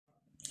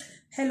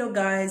Hello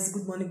guys,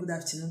 good morning, good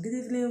afternoon, good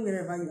evening,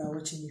 wherever you are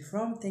watching me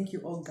from. Thank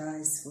you all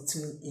guys for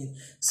tuning in.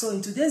 So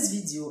in today's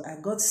video, I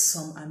got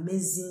some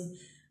amazing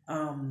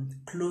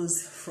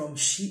clothes from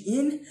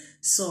Shein.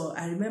 So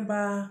I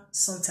remember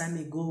some time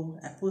ago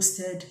I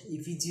posted a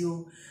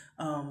video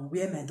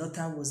where my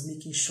daughter was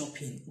making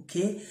shopping.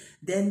 Okay,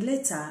 then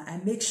later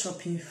I make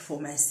shopping for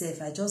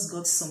myself. I just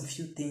got some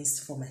few things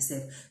for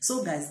myself.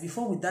 So guys,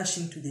 before we dash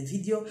into the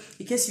video,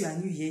 in case you are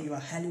new here, you are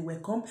highly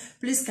welcome.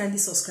 Please kindly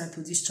subscribe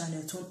to this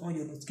channel, turn on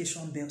your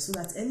notification bell so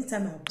that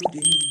anytime I upload a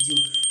new video,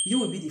 you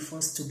will be the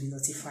first to be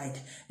notified.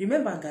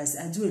 Remember guys,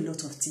 I do a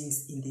lot of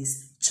things in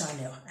this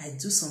channel. I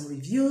do some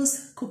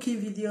reviews,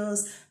 cooking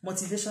videos,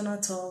 motivational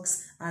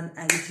talks, and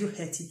I review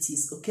healthy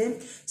teas.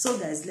 Okay, so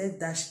guys, let's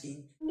dash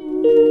in.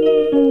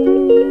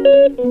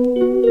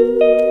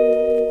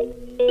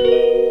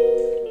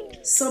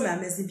 So my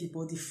amazing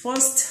people, the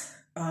first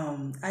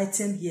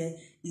item here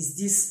is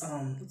this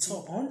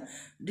top on.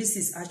 This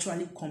is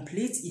actually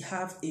complete. It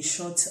have a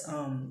short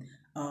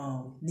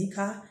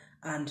knicker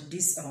and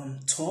this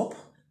top.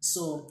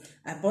 So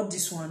I bought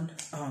this one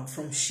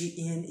from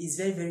Shein. It's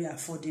very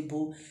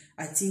affordable.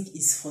 I think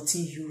it's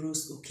 14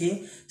 euros.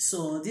 Okay,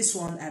 so this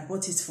one I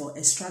bought it for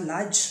extra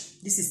large.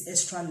 This is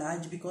extra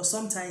large because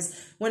sometimes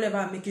whenever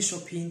I'm making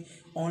shopping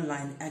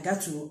online, I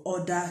got to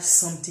order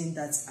something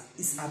that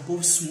is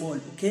above small.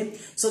 Okay,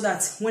 so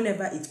that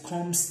whenever it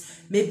comes,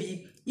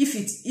 maybe if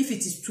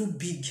it is too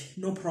big,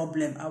 no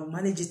problem, I will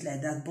manage it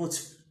like that. But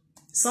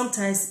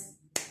sometimes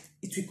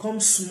it will come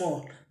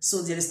small,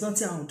 so there is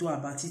nothing I will do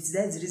about it.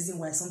 That's the reason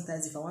why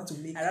sometimes if I want to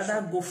make, I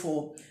rather go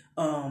for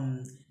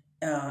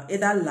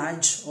either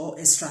large or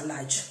extra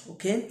large.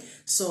 Okay,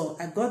 so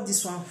I got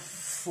this one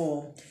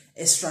for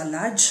extra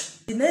large.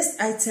 The next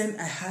item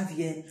I have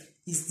here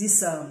is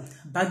this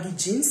baggy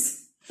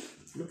jeans.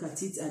 Look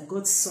at it, I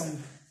got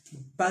some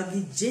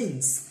baggy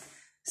jeans.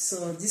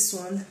 So this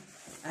one,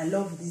 I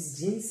love these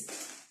jeans.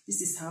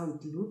 This is how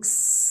it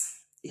looks.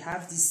 You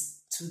have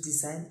these two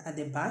designs at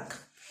the back,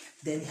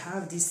 then you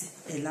have this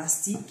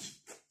elastic.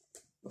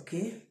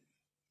 Okay,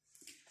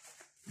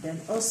 then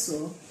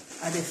also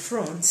at the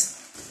front,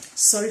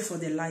 sorry for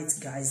the light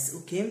guys.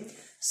 Okay,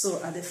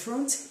 so at the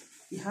front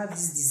you have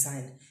this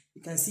design.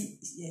 You can see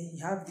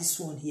you have this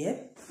one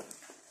here,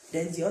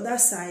 then the other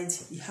side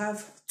you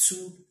have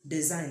two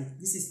design.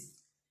 This is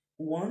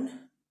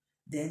one,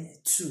 then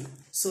two.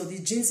 So the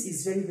jeans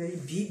is very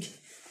big.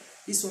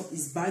 This one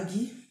is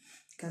baggy,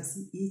 you can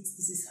see it.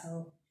 This is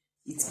how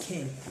it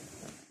came.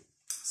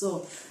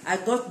 So I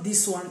got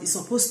this one. It's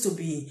supposed to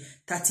be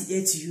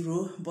 38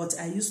 euro, but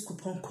I used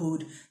coupon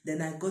code, then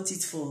I got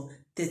it for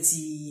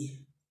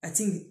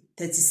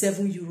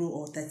 37 euro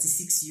or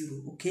 36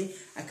 euro. Okay,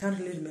 I can't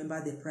really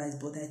remember the price,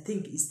 but I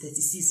think it's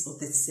 36 or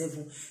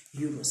 37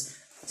 euros.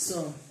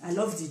 So I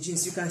love the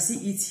jeans. You can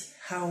see it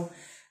how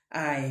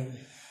I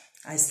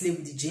slay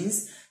with the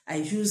jeans. I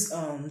use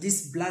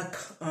this black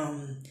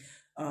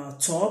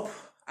top,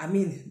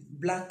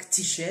 black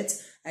t-shirt.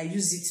 I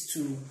use it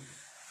to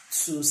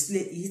slay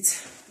it.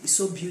 It's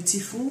so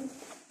beautiful.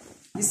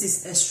 This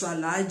is extra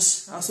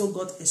large. I also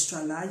got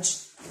extra large.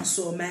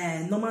 So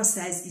my normal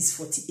size is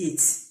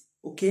 48.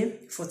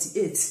 Okay,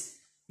 48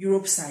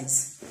 Europe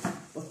size.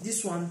 But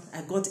this one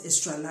I got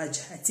extra large.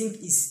 I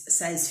think it's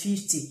size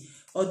 50.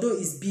 Although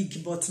it's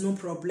big, but no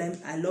problem.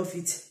 I love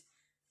it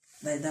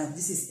like that.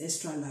 This is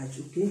extra large.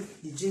 Okay,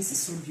 the jeans is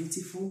so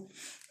beautiful.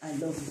 I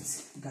love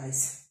it,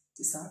 guys.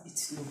 This is how it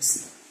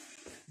looks.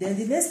 Then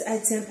the next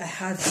item I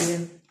have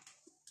here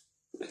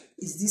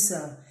is this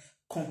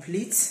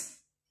complete.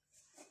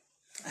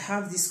 I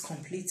have this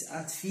complete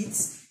outfit.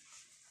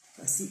 You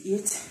can see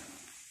it.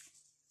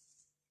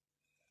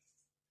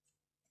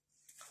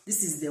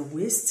 This is the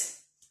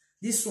waist.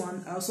 This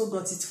one I also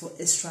got it for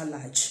extra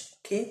large.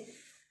 Okay,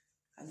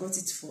 I got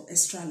it for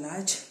extra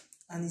large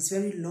and it's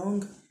very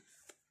long.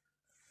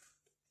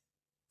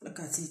 Look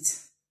at it.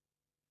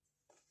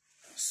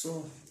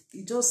 So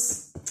it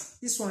just,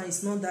 this one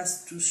is not that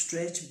too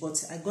stretched,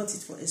 but I got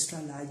it for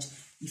extra large.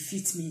 It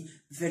fits me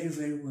very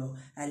well.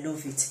 I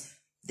love it.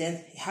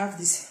 Then I have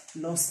this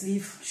long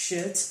sleeve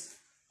shirt.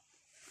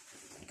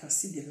 You can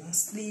see the long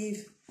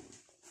sleeve.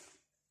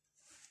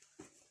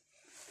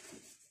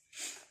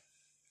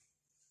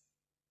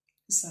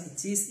 This one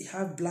it is. It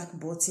have black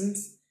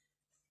buttons.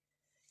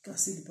 You can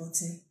see the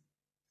button.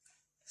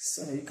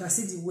 So you can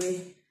see the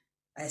way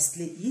I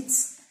slay it.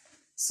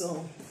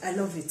 So I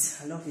love it.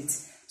 I love it.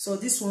 So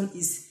this one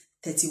is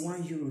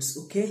 31 euros.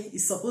 Okay,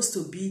 it's supposed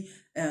to be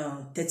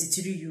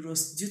 33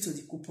 euros due to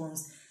the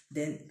coupons.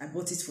 Then I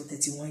bought it for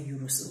 31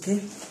 euros.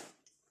 Okay,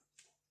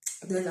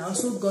 then I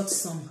also got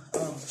some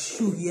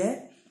shoe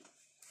here.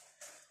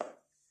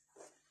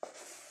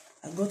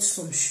 I got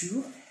some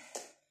shoe.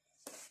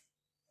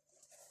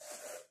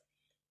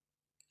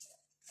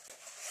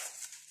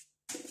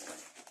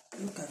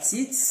 Look at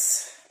it.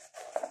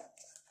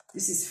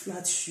 This is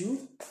flat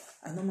shoe.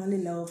 I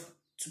normally love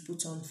to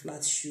put on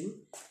flat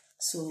shoe.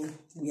 So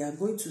we are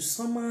going to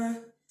summer.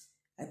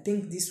 I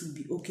think this will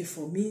be okay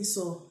for me.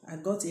 So I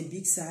got a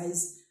big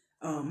size.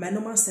 My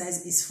normal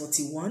size is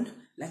 41.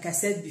 like I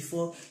said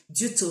before,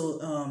 due to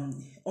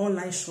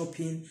online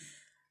shopping,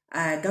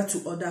 I got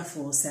to order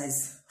for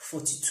size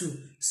 42.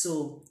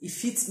 So it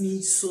fits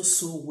me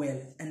so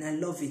well, and I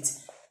love it.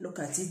 Look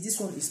at it. This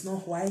one is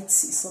not white,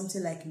 it's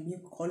something like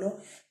milk color.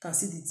 You can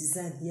see the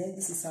design here.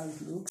 This is how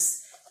it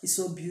looks. It's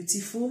so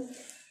beautiful.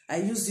 I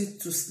used it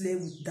to slay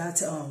with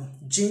that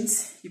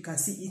jeans. You can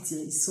see it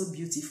here. It's so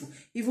beautiful.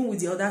 Even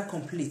with the other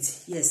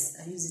complete. Yes,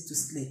 I use it to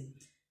slay.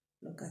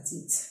 Look at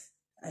it.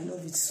 I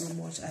love it so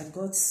much. I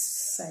got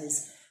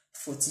size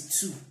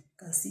 42. You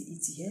can see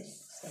it here.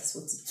 Size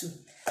 42.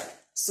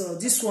 So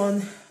this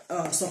one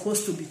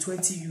supposed to be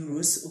 20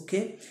 euros.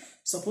 Okay,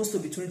 supposed to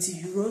be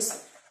 20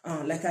 euros.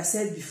 Like I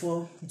said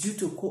before, due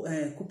to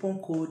coupon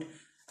code,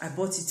 I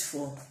bought it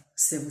for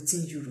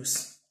 17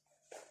 euros.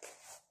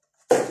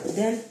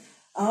 Then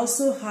I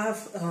also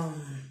have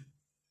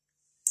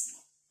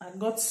I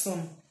got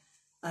some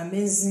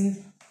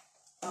amazing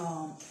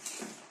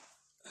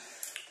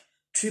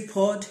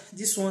tripod.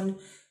 This one,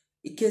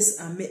 in case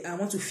I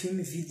want to film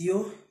a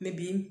video,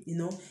 maybe, you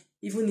know,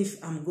 even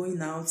if I'm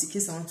going out, in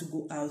case I want to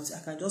go out, I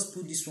can just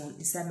put this one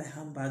inside my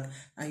handbag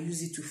and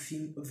use it to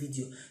film a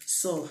video.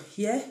 So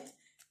here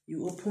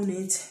you open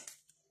it,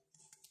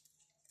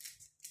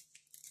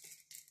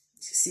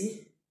 you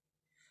see,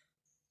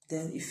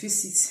 then you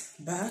fix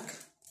it back.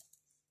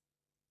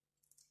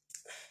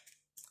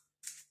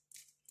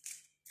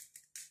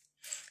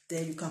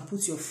 Then you can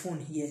put your phone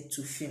here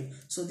to film.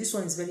 So this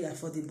one is very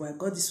affordable. I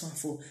got this one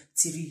for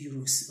 3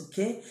 euros.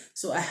 Okay,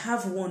 so I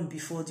have one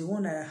before. The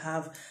one that I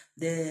have,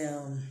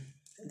 the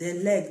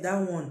leg,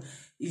 that one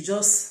is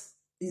just,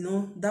 you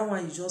know, that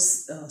one is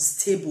just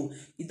stable.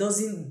 It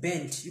doesn't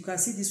bend. You can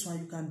see this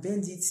one, you can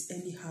bend it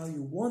anyhow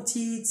you want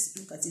it.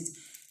 Look at it.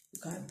 You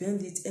can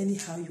bend it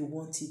anyhow you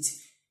want it.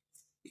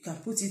 You can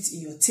put it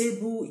in your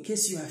table in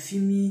case you are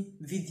filming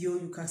video.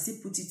 You can still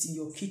put it in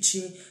your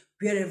kitchen,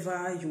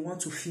 wherever you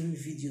want to film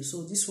video.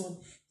 So this one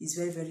is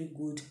very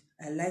good.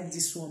 I like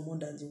this one more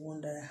than the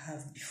one that I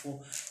have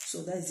before.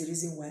 So that is the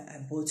reason why I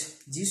bought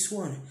this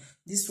one.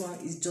 This one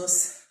is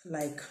just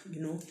like,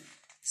 you know,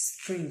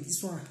 spring.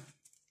 This one,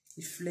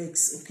 it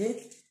flex.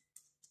 Okay,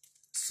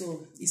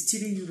 so it's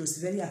 3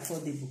 euros, very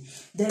affordable.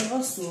 Then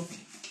also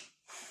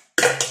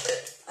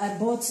I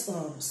bought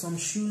some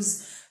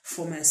shoes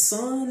for my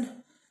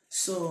son.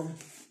 So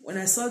when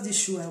I saw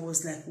this shoe, I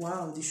was like,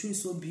 wow, the shoe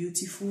is so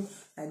beautiful.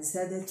 I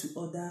decided to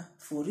order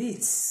for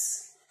it.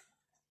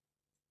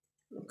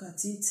 Look at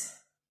it.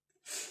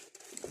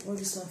 I bought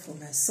this one for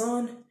my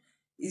son.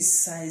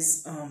 It's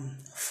size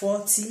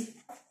 40.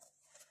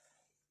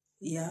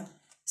 Yeah,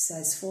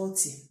 size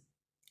 40.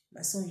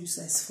 My son used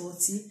size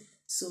 40.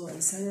 So I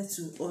decided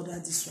to order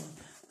this one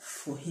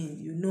for him.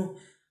 You know,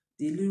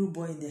 the little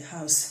boy in the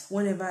house,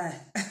 whenever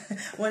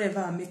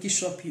I'm making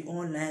shopping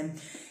online,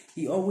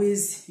 he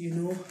always, you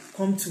know,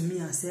 come to me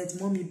and said,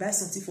 "Mommy, buy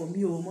something for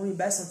me, oh, mommy,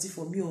 buy something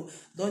for me, oh.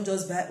 Don't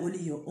just buy only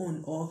your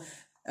own or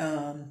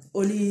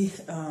only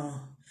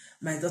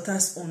my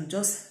daughter's own.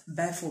 Just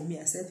buy for me."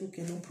 I said,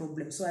 okay, no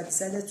problem. So I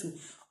decided to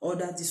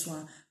order this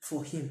one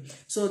for him.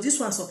 So this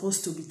one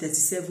supposed to be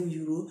 37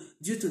 euro.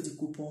 Due to the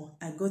coupon,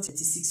 I got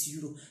 36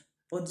 euro.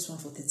 Bought this one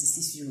for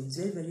 36 euro. It's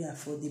very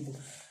affordable.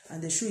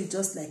 And the shoe is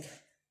just like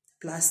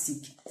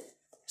plastic.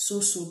 So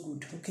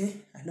good.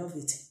 Okay, I love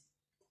it.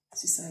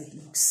 This is how it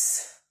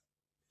looks.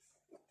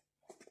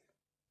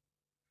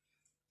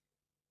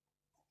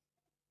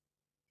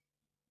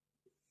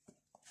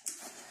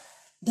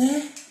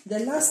 Then the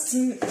last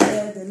thing,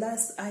 the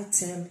last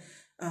item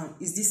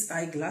is this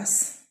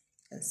eyeglass.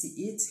 You can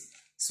see it.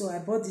 So I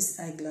bought this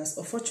eyeglass.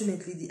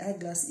 Unfortunately, the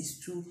eyeglass is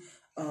too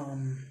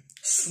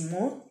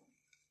small.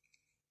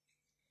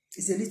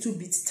 It's a little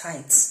bit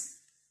tight.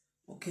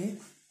 Okay.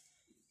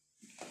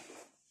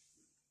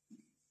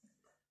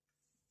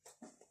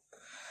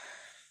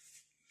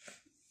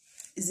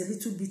 It's a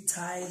little bit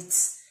tight,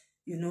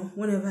 you know.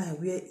 Whenever I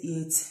wear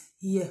it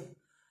here,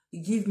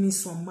 it gives me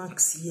some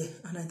marks here,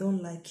 and I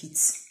don't like it.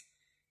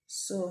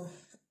 So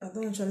I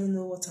don't actually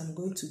know what I'm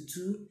going to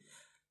do.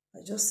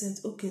 I just said,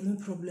 okay, no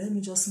problem. Let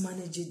me just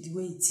manage it the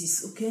way it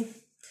is. Okay,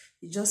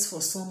 it's just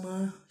for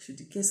summer. Should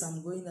in case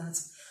I'm going out.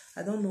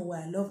 I don't know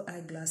why I love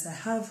eyeglass. I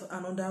have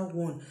another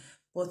one,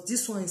 but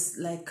this one is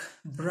like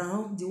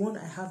brown. The one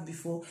I have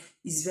before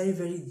is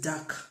very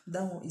dark.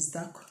 That one is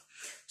dark.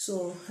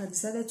 So I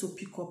decided to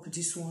pick up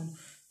this one.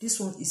 This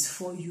one is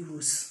 4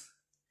 euros.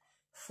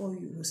 4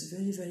 euros.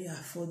 Very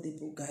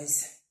affordable,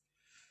 guys.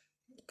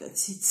 Look at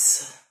it.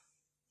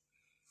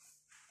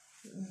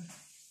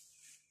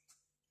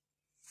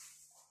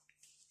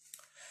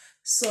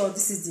 So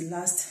this is the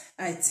last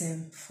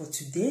item for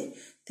today.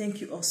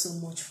 Thank you all so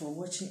much for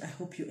watching. I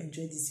hope you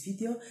enjoyed this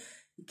video.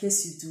 In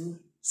case you do,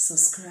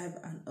 subscribe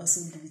and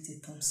also give it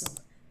a thumbs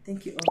up.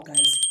 Thank you all, guys.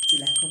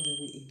 Till I come your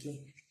way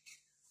again.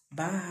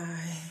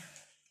 Bye.